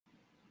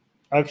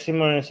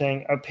Oxymoron is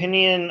saying,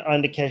 opinion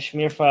on the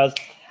Kashmir files.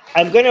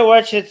 I'm going to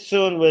watch it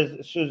soon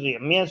with Susie.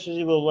 Me and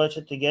Susie will watch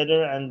it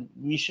together, and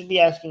we should be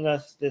asking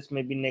us this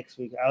maybe next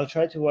week. I'll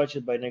try to watch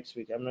it by next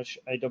week. I'm not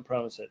sure. I don't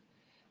promise it.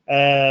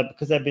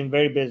 Because I've been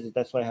very busy.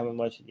 That's why I haven't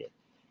watched it yet.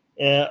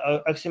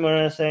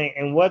 Oxymoron is saying,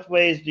 in what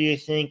ways do you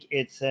think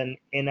it's an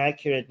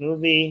inaccurate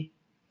movie?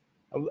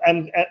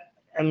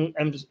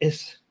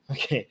 It's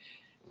okay.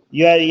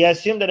 You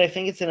assume that I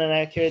think it's an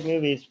inaccurate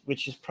movie,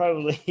 which is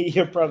probably,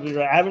 you're probably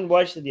right. I haven't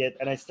watched it yet,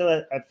 and I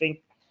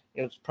think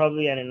it's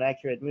probably an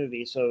inaccurate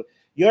movie. So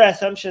your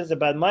assumptions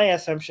about my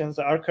assumptions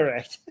are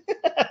correct.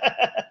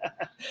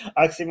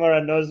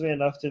 Oxymoron knows me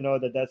enough to know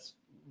that that's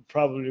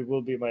probably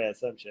will be my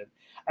assumption.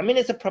 I mean,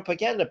 it's a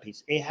propaganda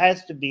piece. It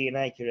has to be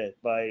inaccurate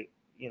by,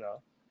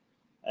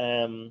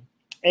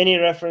 any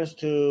reference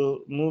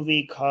to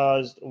movie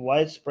caused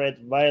widespread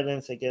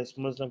violence against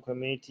Muslim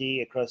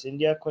community across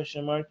India, ?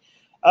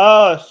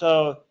 Oh,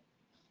 so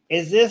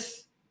is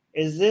this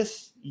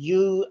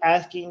you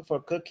asking for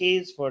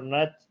cookies for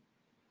not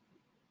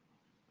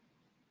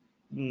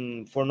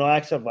for no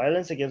acts of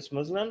violence against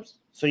Muslims?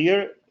 So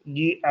are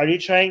you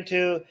trying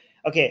to,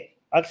 okay,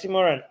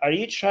 Oxymoron, are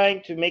you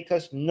trying to make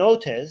us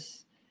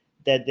notice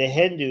that the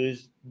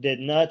Hindus did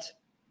not,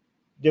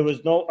 there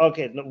was no,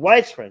 okay,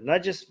 widespread,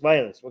 not just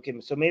violence. Okay,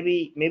 so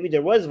maybe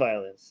there was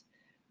violence,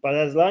 but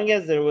as long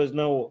as there was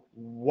no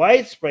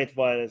widespread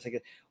violence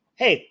against,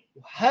 hey,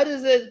 why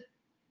does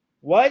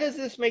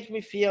this make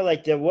me feel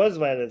like there was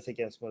violence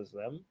against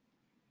Muslim,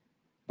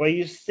 but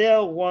you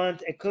still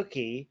want a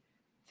cookie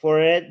for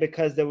it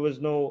because there was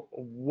no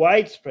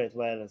widespread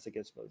violence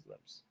against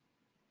Muslims?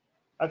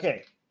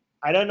 Okay,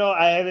 I don't know.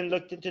 I haven't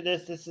looked into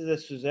this. This is a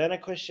Susanna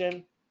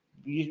question.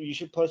 You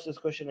should post this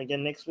question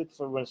again next week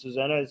for when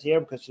Susanna is here,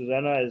 because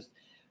Susanna is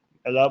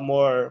a lot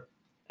more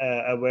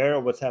aware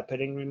of what's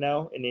happening right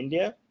now in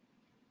India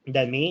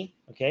than me.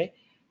 Okay,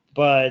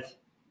 but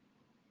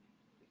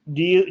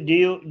do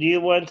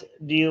you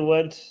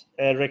want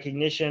a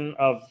recognition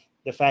of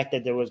the fact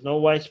that there was no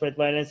widespread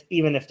violence,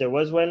 even if there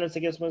was violence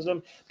against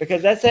Muslim?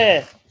 Because that's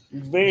a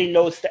very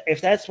low. If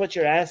that's what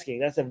you're asking,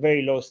 that's a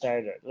very low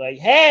standard. Like,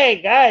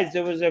 hey guys,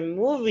 there was a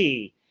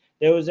movie.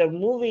 There was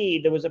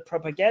a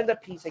propaganda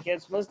piece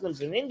against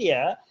Muslims in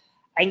India,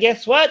 and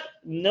guess what?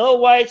 No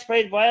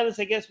widespread violence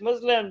against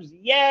Muslims.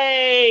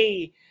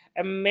 Yay!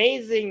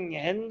 Amazing.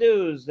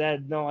 Hindus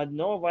that had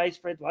no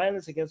widespread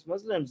violence against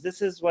Muslims.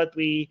 This is what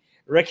we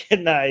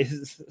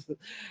recognize.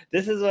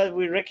 This is what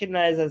we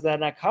recognize as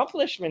an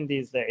accomplishment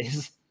these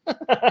days.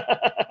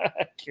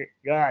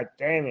 God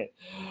damn it.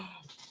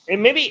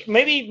 And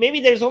maybe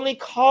there's only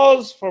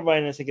calls for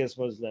violence against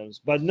Muslims,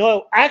 but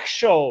no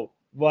actual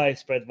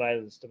widespread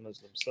violence to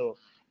Muslims. So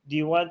do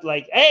you want,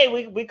 like, hey,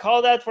 we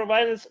call that for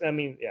violence? I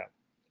mean, yeah.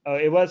 Oh,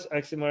 it was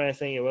Oxymoron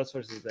saying it was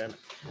for Susanna.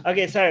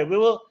 Okay, sorry. We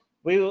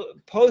will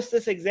post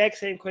this exact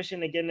same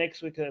question again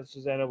next week, and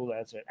Susanna will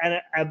answer it.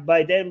 And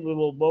by then we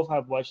will both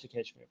have watched the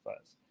Kashmir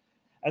files.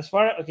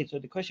 So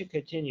the question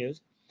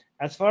continues.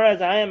 As far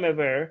as I am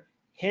aware,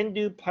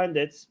 Hindu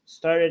pundits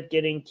started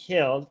getting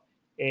killed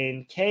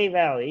in K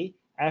Valley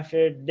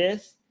after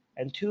this,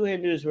 and 2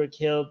 Hindus were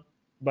killed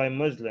by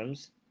Muslim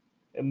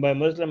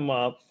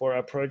mob for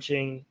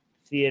approaching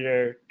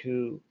theater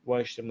to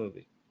watch the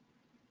movie.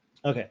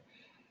 Okay,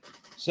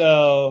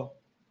 so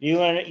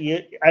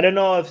I don't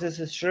know if this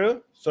is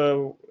true,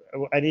 so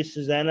I need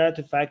Susanna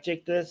to fact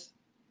check this.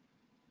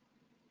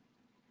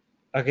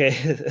 Okay,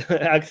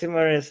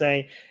 Oxymoron is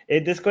saying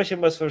this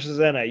question was for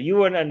Susanna. You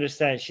won't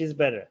understand. She's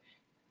better.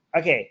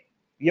 Okay,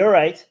 you're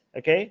right.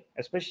 Okay,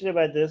 especially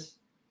about this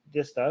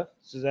stuff.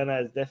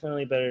 Susanna is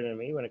definitely better than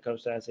me when it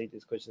comes to answering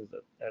these questions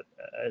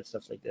and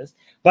stuff like this.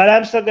 But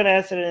I'm still gonna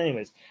answer it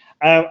anyways.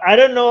 I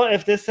don't know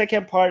if this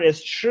second part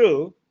is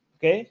true.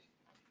 Okay,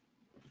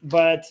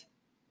 but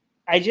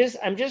I'm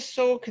just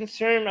so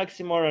concerned,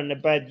 Oxymoron,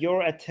 about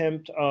your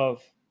attempt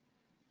of.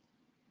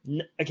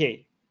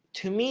 Okay,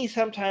 to me,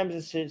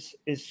 sometimes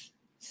it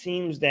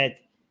seems that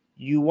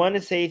you want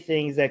to say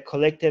things that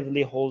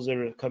collectively holds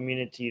a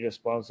community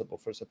responsible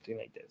for something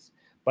like this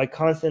by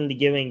constantly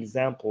giving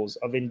examples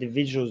of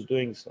individuals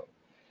doing so.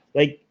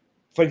 Like,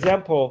 for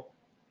example,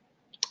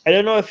 I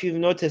don't know if you've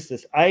noticed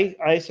this.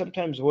 I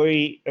sometimes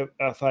worry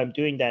if I'm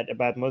doing that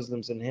about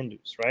Muslims and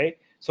Hindus, right?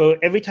 So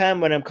every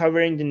time when I'm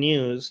covering the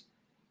news,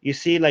 you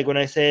see, like, when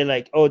I say,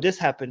 like, oh, this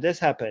happened,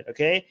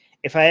 okay?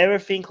 If I ever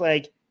think,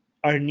 like,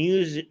 our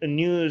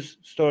news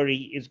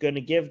story is going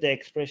to give the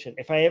expression,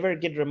 if I ever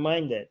get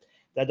reminded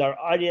that our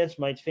audience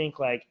might think,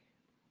 like,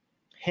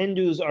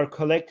 Hindus are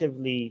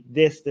collectively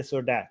this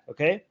or that,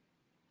 okay?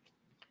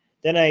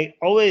 Then I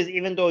always,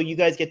 even though you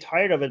guys get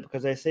tired of it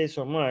because I say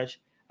so much,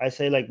 I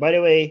say, like, by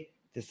the way,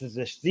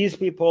 these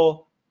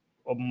people,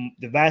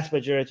 the vast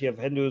majority of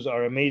Hindus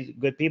are amazing,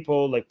 good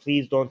people. Like,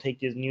 please don't take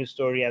this news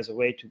story as a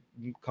way to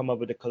come up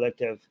with a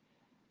collective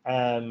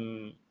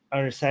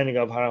understanding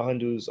of how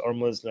Hindus or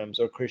Muslims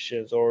or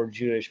Christians or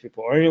Jewish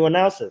people or anyone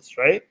else's,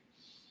 right?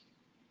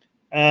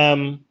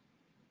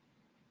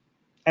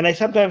 And I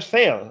sometimes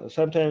fail.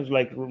 Sometimes,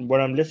 like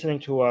when I'm listening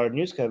to our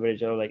news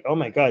coverage, I'm like, oh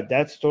my God,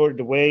 that story,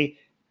 the way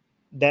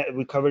that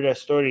we covered that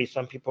story,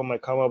 some people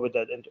might come up with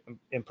that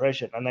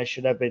impression. And I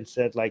should have been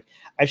said, like,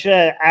 I should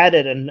have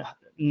added a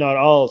not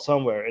all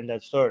somewhere in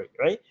that story,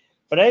 right?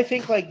 But I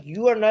think like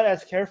you are not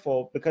as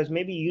careful because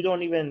maybe you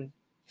don't even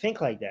think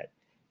like that.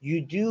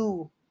 You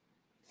do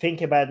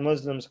think about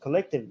Muslims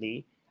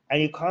collectively,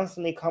 and you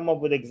constantly come up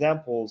with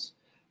examples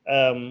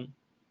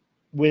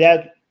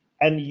without,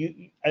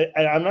 and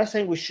I'm not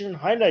saying we shouldn't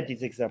highlight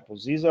these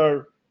examples. These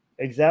are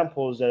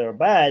examples that are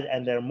bad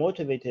and they're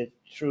motivated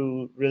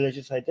through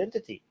religious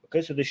identity.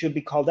 Okay, so they should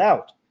be called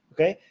out.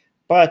 Okay,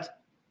 but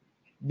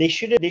they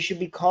should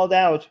be called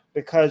out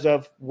because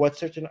of what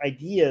certain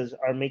ideas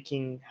are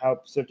making how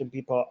certain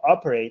people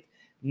operate,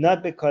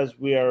 not because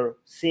we are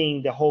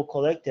seeing the whole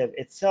collective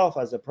itself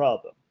as a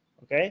problem.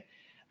 Okay,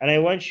 and I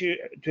want you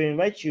to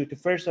invite you to,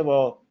 first of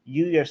all,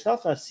 you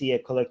yourself not see a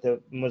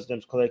collective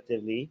Muslims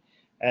collectively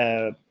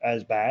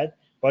as bad,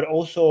 but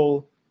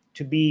also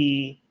to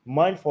be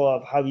mindful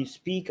of how you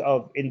speak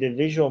of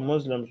individual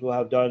Muslims who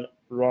have done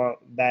wrong,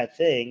 bad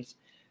things.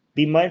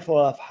 Be mindful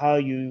of how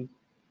you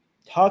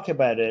talk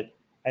about it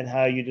and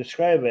how you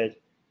describe it.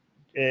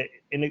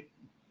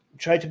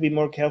 Try to be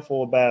more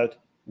careful about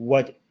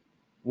what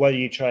are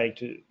you trying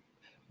to,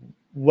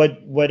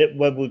 what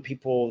would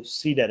people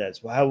see that as?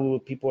 How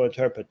would people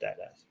interpret that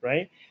as,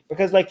 right?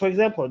 Because, like, for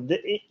example,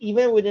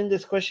 even within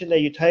this question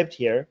that you typed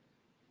here,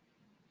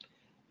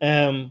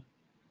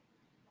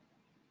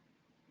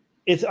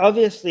 it's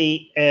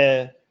obviously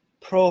a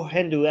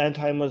pro-Hindu,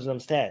 anti-Muslim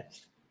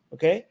stance.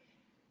 Okay,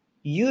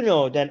 you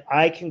know that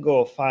I can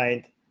go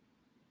find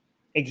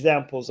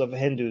examples of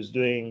Hindus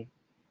doing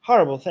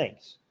horrible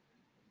things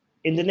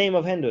in the name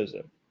of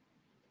Hinduism.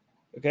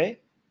 Okay,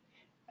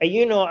 and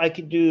you know I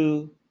could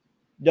do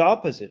the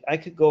opposite. I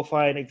could go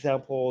find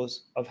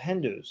examples of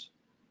Hindus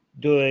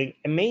doing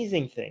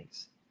amazing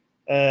things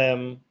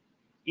to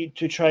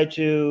try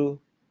to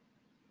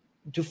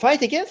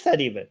fight against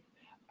that. Even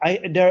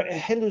there are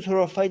Hindus who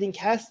are fighting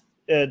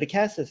the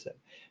caste system.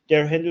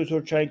 There are Hindus who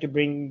are trying to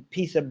bring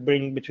peace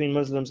between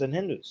Muslims and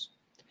Hindus.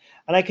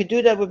 And I could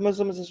do that with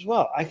Muslims as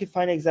well. I could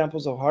find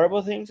examples of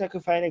horrible things. I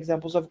could find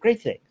examples of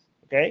great things.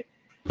 Okay.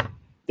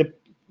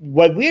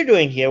 What we're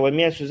doing here, what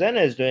me and Susanna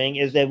is doing,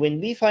 is that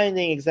when we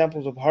finding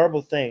examples of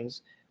horrible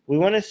things, we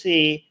want to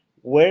see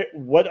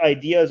what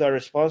ideas are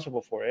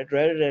responsible for it,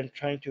 rather than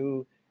trying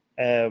to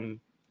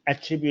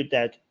attribute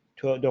that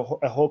to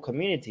a whole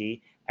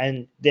community,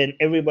 and then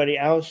everybody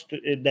else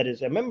that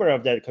is a member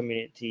of that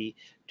community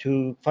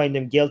to find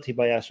them guilty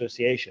by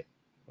association.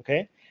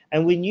 Okay,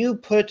 and when you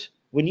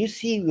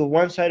see the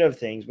one side of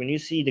things, when you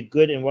see the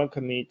good in one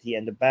community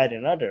and the bad in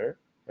another,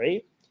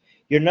 right?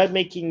 You're not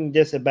making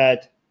this about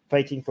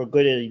fighting for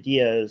good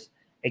ideas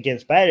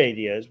against bad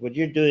ideas. What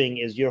you're doing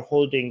is you're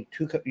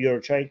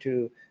trying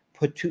to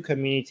put two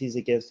communities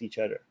against each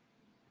other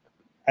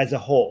as a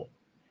whole.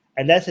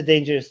 And that's a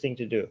dangerous thing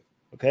to do.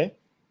 Okay?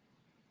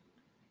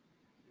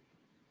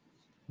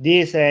 D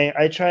is saying,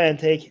 I try and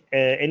take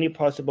any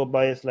possible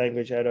biased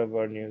language out of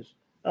our news.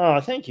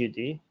 Oh, thank you,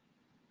 D.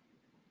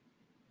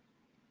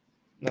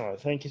 No,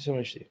 thank you so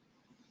much, D.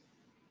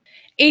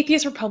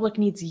 Atheist Republic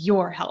needs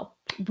your help.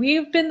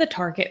 We've been the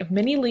target of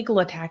many legal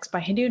attacks by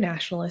Hindu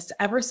nationalists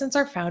ever since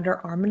our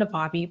founder, Armin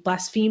Navabi,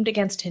 blasphemed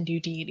against Hindu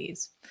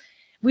deities.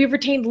 We have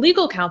retained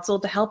legal counsel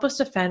to help us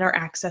defend our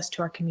access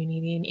to our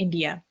community in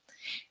India.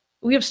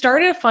 We have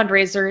started a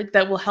fundraiser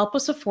that will help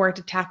us afford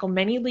to tackle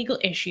many legal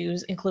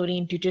issues,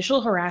 including judicial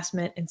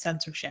harassment and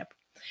censorship.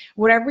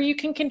 Whatever you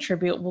can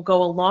contribute will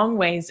go a long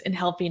ways in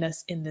helping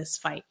us in this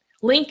fight.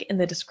 Link in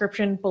the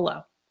description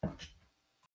below.